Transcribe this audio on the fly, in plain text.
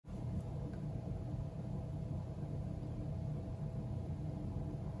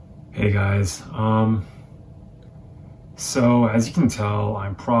Hey guys, so as you can tell,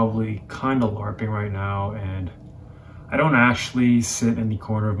 I'm probably kind of LARPing right now, and I don't actually sit in the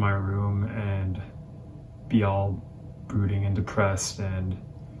corner of my room and be all brooding and depressed and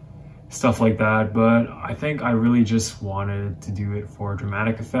stuff like that, but I think I really just wanted to do it for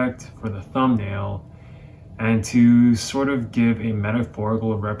dramatic effect for the thumbnail and to sort of give a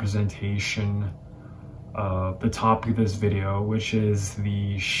metaphorical representation of the topic of this video, which is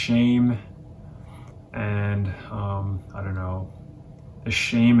the shame and I don't know, the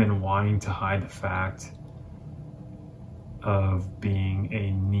shame in wanting to hide the fact of being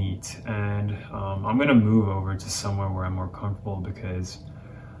a NEET. And I'm gonna move over to somewhere where I'm more comfortable because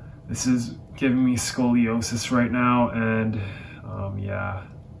this is giving me scoliosis right now, and yeah,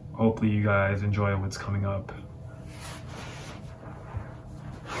 hopefully you guys enjoy what's coming up.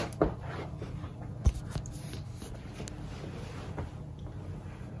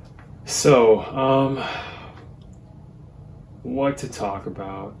 So, what to talk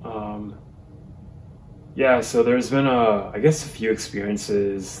about? Yeah, so there's been I guess a few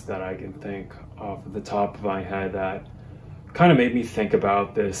experiences that I can think off of the top of my head that kind of made me think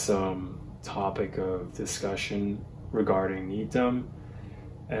about this topic of discussion regarding NEETdom,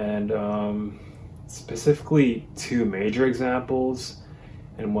 and specifically two major examples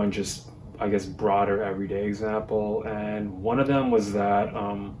and one just, I guess, broader everyday example. And one of them was that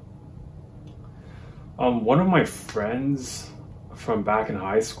one of my friends from back in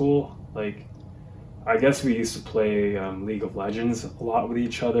high school, like, I guess we used to play League of Legends a lot with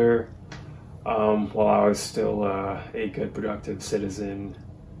each other while I was still a good, productive citizen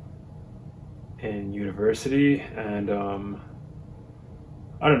in university. And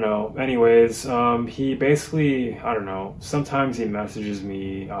I don't know, anyways, he basically, I don't know, sometimes he messages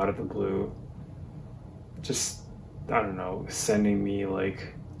me out of the blue, just, I don't know, sending me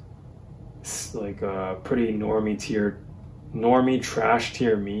like pretty normie trash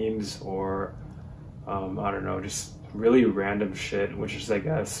tier memes, or I don't know, just really random shit, which is, I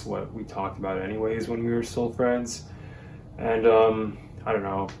guess, what we talked about anyways when we were still friends. And I don't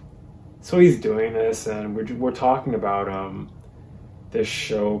know, so he's doing this, and we're talking about this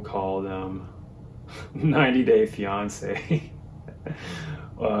show called 90 Day Fiance,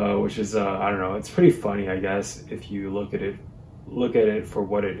 which is I don't know, it's pretty funny, I guess, if you look at it for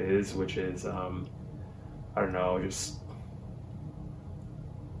what it is, which is I don't know, just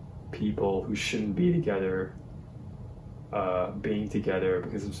people who shouldn't be together being together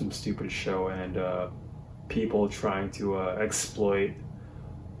because of some stupid show, and people trying to exploit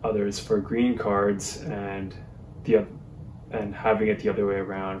others for green cards, and having it the other way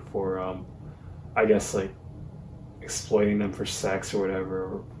around for I guess, like, exploiting them for sex or whatever,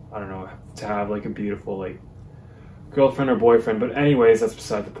 or, I don't know, to have like a beautiful, like, girlfriend or boyfriend. But anyways, that's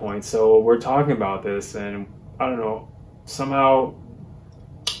beside the point. So we're talking about this, and I don't know, somehow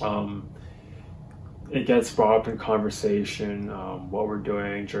it gets brought up in conversation, what we're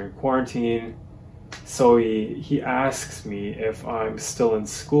doing during quarantine. So he asks me if I'm still in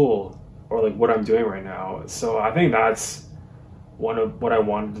school, or like what I'm doing right now. So I think that's one of what I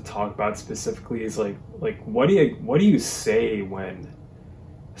wanted to talk about specifically, is like what do you say when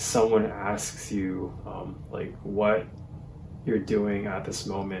someone asks you like what you're doing at this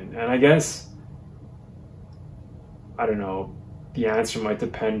moment. And I guess, I don't know, the answer might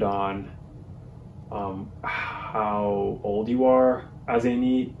depend on how old you are as a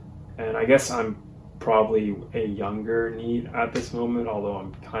NEET. And I guess I'm probably a younger NEET at this moment, although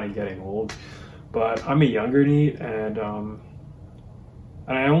I'm kind of getting old. But I'm a younger NEET, and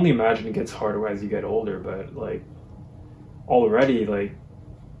I only imagine it gets harder as you get older. But like, already, like,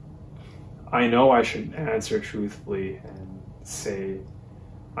 I know I should answer truthfully and say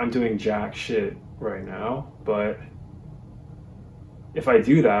I'm doing jack shit right now, but if I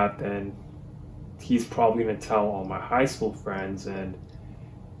do that, then he's probably gonna tell all my high school friends, and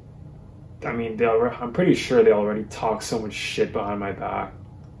I mean, I'm pretty sure they already talk so much shit behind my back.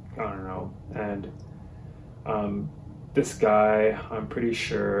 I don't know. And this guy, I'm pretty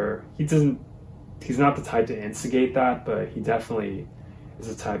sure he's not the type to instigate that, but he definitely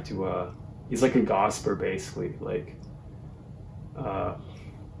is the type to he's like a gossiper, basically,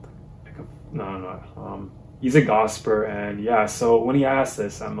 he's a gossiper. And yeah, so when he asked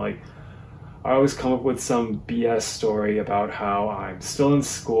this, I'm like, I always come up with some BS story about how I'm still in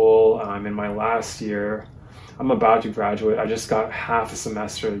school, I'm in my last year, I'm about to graduate, I just got half a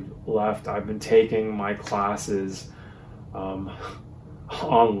semester left, I've been taking my classes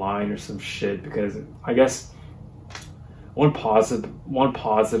online or some shit, because I guess one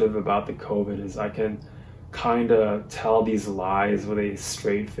positive about the COVID is I can kind of tell these lies with a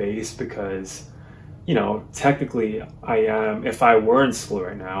straight face because, you know, technically I am, if I were in school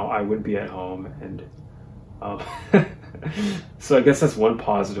right now, I would be at home. And um, so I guess that's one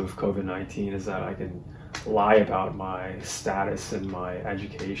positive of COVID-19 is that I can lie about my status and my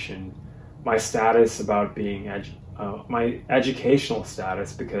education, my status about being, my educational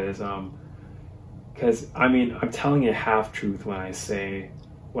status because I mean, I'm telling a half truth when I'm saying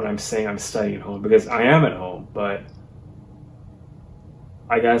I'm studying at home because I am at home, but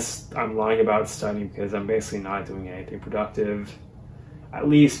I guess I'm lying about studying because I'm basically not doing anything productive, at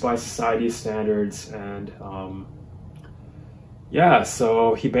least by society's standards. And yeah,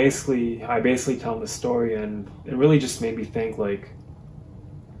 so I basically tell him the story, and it really just made me think, like,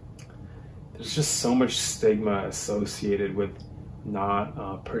 there's just so much stigma associated with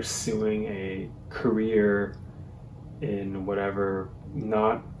not pursuing a career in whatever,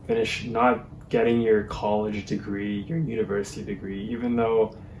 not getting your college degree, your university degree, even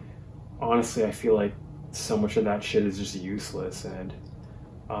though honestly I feel like so much of that shit is just useless. And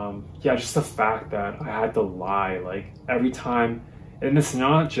yeah, just the fact that I had to lie, like, every time, and it's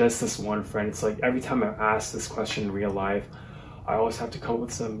not just this one friend, it's like every time I ask this question in real life, I always have to come up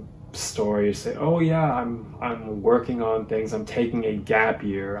with some story to say, oh yeah, I'm working on things, I'm taking a gap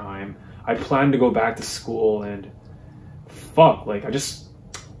year, I plan to go back to school. And fuck, like,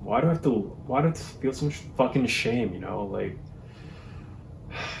 why do I have to feel so much fucking shame, you know? Like,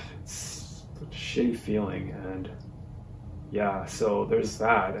 it's a shitty feeling. And yeah, so there's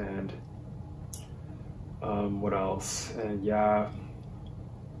that. And what else? And yeah,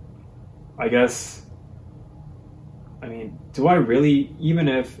 I guess, I mean, do I really, even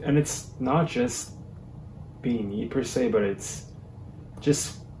if, and it's not just being neat per se, but it's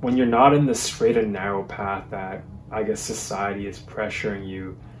just when you're not in the straight and narrow path that I guess society is pressuring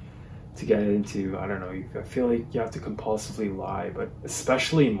you to get into. I don't know, I feel like you have to compulsively lie, but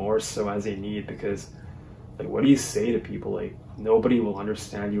especially more so as a need, because, like, what do you say to people? Like, nobody will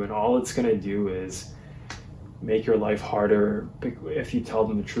understand you, and all it's gonna do is make your life harder if you tell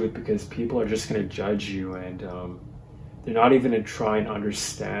them the truth, because people are just gonna judge you, and they're not even gonna try and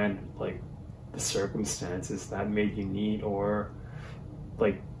understand, like, the circumstances that made you neat, or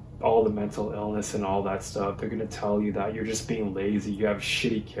like all the mental illness and all that stuff. They're gonna tell you that you're just being lazy, you have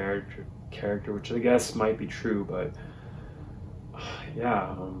shitty character, which I guess might be true, but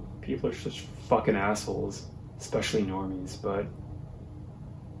yeah, people are such fucking assholes, especially normies. But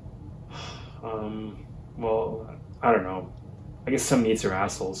well, I don't know, I guess some neets are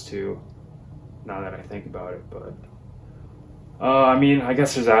assholes too, now that I think about it. But I mean, I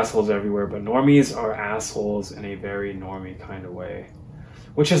guess there's assholes everywhere, but normies are assholes in a very normie kind of way,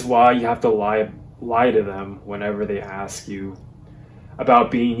 which is why you have to lie to them whenever they ask you about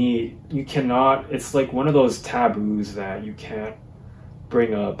being neat. You cannot, it's like one of those taboos that you can't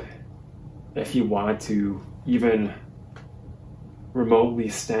bring up if you want to even remotely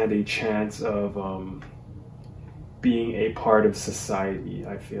stand a chance of being a part of society,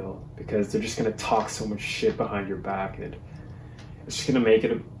 I feel, because they're just going to talk so much shit behind your back, and it's just going to make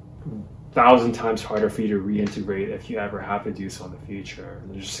it 1,000 times harder for you to reintegrate if you ever have to do so in the future.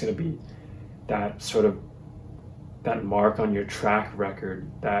 And there's just going to be that sort of, that mark on your track record,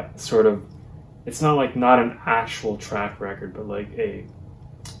 that sort of, it's not like, not an actual track record, but like a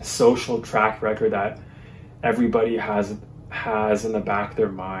social track record that everybody has in the back of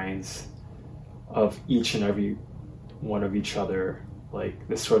their minds of each and every one of each other, like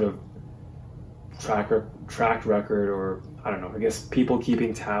this sort of track record, or I don't know, I guess people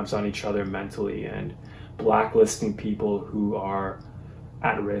keeping tabs on each other mentally and blacklisting people who are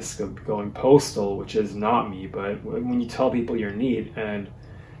at risk of going postal, which is not me. But when you tell people you're neat and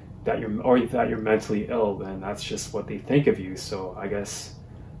that you're mentally ill, then that's just what they think of you. So I guess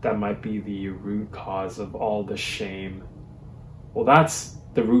that might be the root cause of all the shame. Well, that's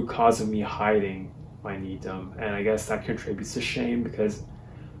the root cause of me hiding my neatdom, and I guess that contributes to shame, because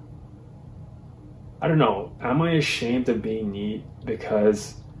I don't know, am I ashamed of being neat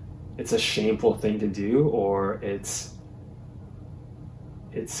because it's a shameful thing to do, or it's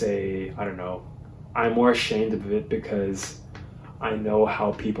a, I don't know, I'm more ashamed of it because I know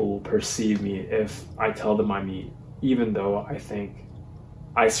how people will perceive me if I tell them I'm neat, even though I think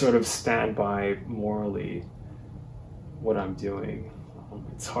I sort of stand by morally what I'm doing.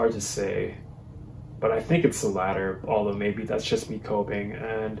 It's hard to say, but I think it's the latter, although maybe that's just me coping.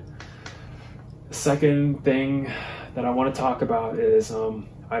 And the second thing that I want to talk about is,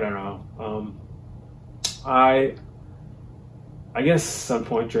 I don't know, I guess some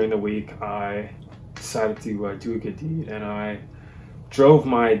point during the week I decided to do a good deed, and I drove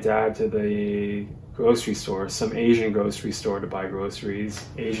my dad to the grocery store, some Asian grocery store to buy groceries,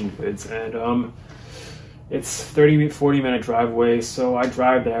 Asian goods, and it's 40 minute drive away, so I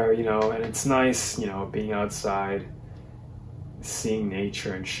drive there, you know, and it's nice, you know, being outside, seeing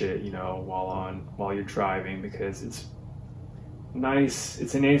nature and shit, you know, while you're driving, because it's nice.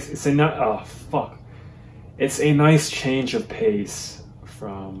 It's a nice change of pace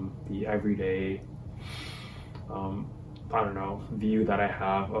from the everyday I don't know, view that I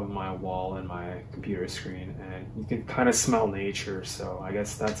have of my wall and my computer screen, and you can kind of smell nature, so I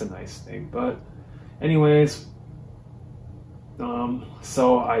guess that's a nice thing. But anyways,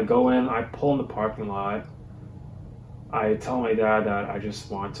 so I go in, I pull in the parking lot, I tell my dad that I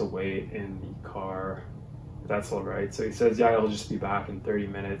just want to wait in the car, if that's all right. So he says, yeah, I'll just be back in 30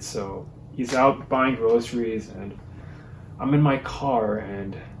 minutes. So he's out buying groceries, and I'm in my car,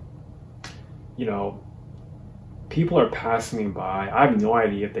 and, you know, people are passing me by. I have no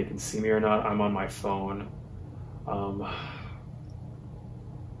idea if they can see me or not. I'm on my phone.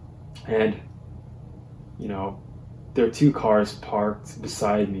 And, you know, there are two cars parked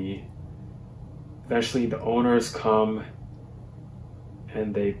beside me. Eventually the owners come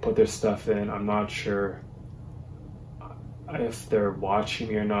and they put their stuff in. I'm not sure if they're watching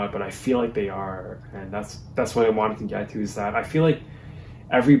me or not, but I feel like they are. And that's what I wanted to get to, is that I feel like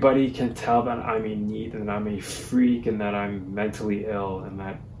everybody can tell that I'm a NEET and that I'm a freak and that I'm mentally ill and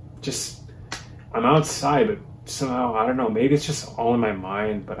that just I'm outside, but somehow, I don't know, maybe it's just all in my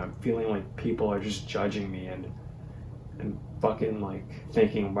mind, but I'm feeling like people are just judging me and fucking like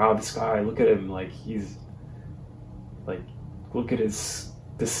thinking, wow, this guy, look at him, like he's like, look at his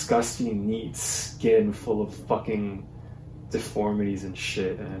disgusting NEET skin full of fucking deformities and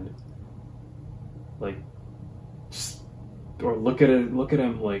shit, and like just, or look at him,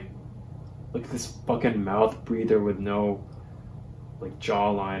 like, look at this fucking mouth breather with no like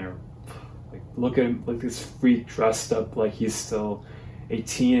jawline, or like look at him, like this freak dressed up like he's still a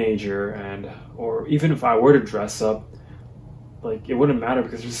teenager. And or even if I were to dress up, like it wouldn't matter,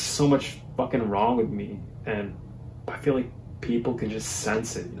 because there's so much fucking wrong with me, and I feel like people can just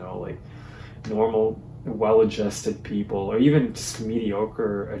sense it, you know, like normal, well-adjusted people, or even just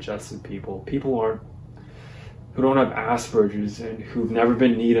mediocre adjusted people who don't have Asperger's and who've never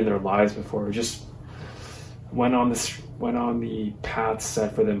been NEET in their lives before, just went on the path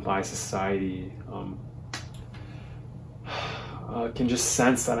set for them by society, can just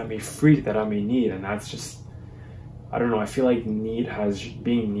sense that I'm a freak, that I'm a NEET, and that's just, I don't know, I feel like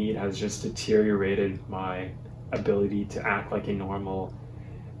being NEET has just deteriorated my ability to act like a normal,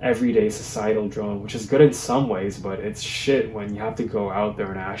 everyday societal drone, which is good in some ways, but it's shit when you have to go out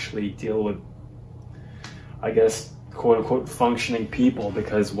there and actually deal with, I guess, quote unquote, functioning people,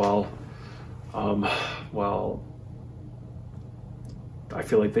 because, well, I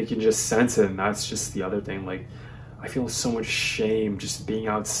feel like they can just sense it, and that's just the other thing. Like, I feel so much shame just being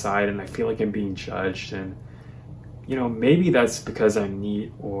outside, and I feel like I'm being judged, and, you know, maybe that's because I'm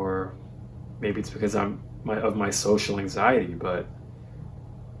NEET, or maybe it's because of my social anxiety,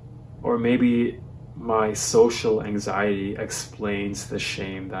 or maybe my social anxiety explains the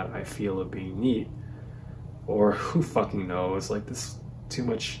shame that I feel of being NEET. Or who fucking knows, like, this too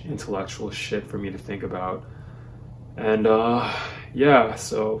much intellectual shit for me to think about. And yeah,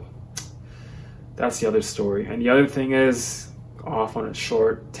 so that's the other story. And the other thing is, off on a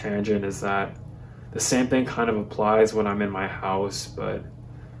short tangent, is that the same thing kind of applies when I'm in my house, but,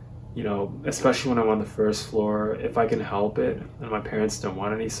 you know, especially when I'm on the first floor, if I can help it and my parents don't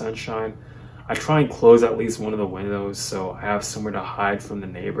want any sunshine, I try and close at least one of the windows so I have somewhere to hide from the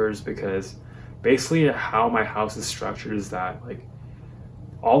neighbors, because basically how my house is structured is that, like,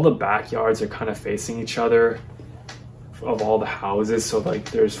 all the backyards are kind of facing each other of all the houses. So, like,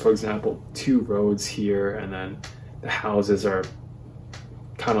 there's, for example, 2 roads here, and then the houses are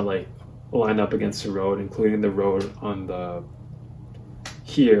kind of like lined up against the road, including the road on the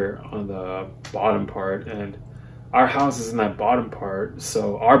bottom part, and our house is in that bottom part,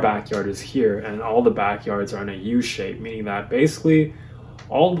 so our backyard is here, and all the backyards are in a U shape, meaning that basically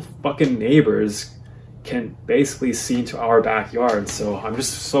all the fucking neighbors can basically see into our backyard. So I'm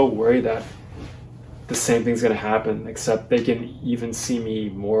just so worried that the same thing's gonna happen, except they can even see me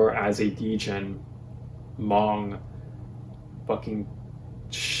more as a degen Hmong fucking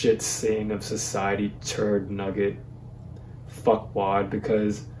shit stain of society, turd nugget fuckwad,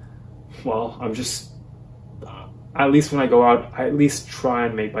 because, well, I'm just, at least when I go out, I at least try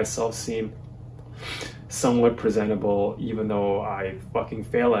and make myself seem somewhat presentable, even though I fucking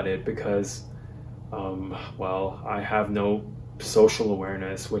fail at it, because well, I have no social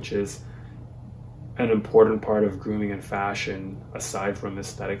awareness, which is an important part of grooming and fashion aside from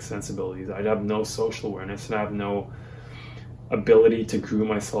aesthetic sensibilities. I have no social awareness and I have no ability to groom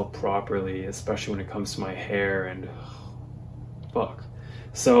myself properly, especially when it comes to my hair and fuck.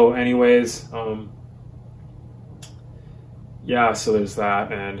 So anyways, yeah, so there's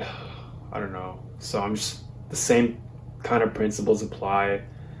that, and I don't know. So I'm just, the same kind of principles apply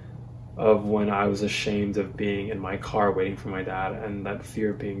of when I was ashamed of being in my car waiting for my dad and that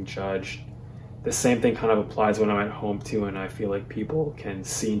fear of being judged. The same thing kind of applies when I'm at home too, and I feel like people can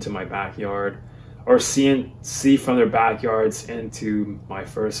see into my backyard or see from their backyards into my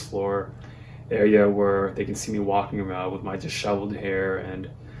first floor area where they can see me walking around with my disheveled hair and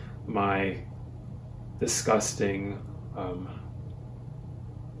my disgusting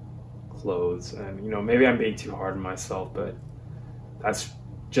clothes. And you know, maybe I'm being too hard on myself, but that's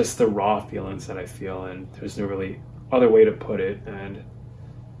just the raw feelings that I feel, and there's no really other way to put it. And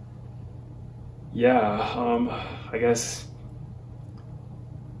yeah, I guess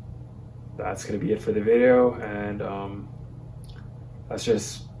that's gonna be it for the video, and that's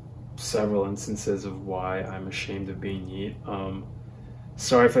just several instances of why I'm ashamed of being NEET.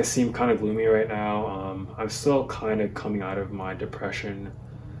 Sorry if I seem kind of gloomy right now. I'm still kind of coming out of my depression,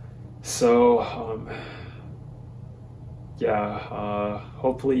 so yeah,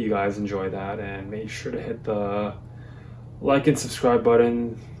 hopefully you guys enjoy that, and make sure to hit the like and subscribe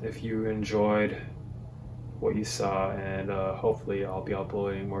button if you enjoyed what you saw, and hopefully I'll be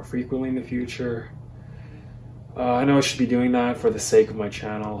uploading more frequently in the future. I know I should be doing that for the sake of my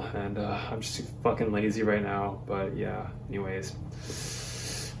channel, and I'm just too fucking lazy right now, but yeah, anyways,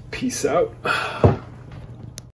 peace out.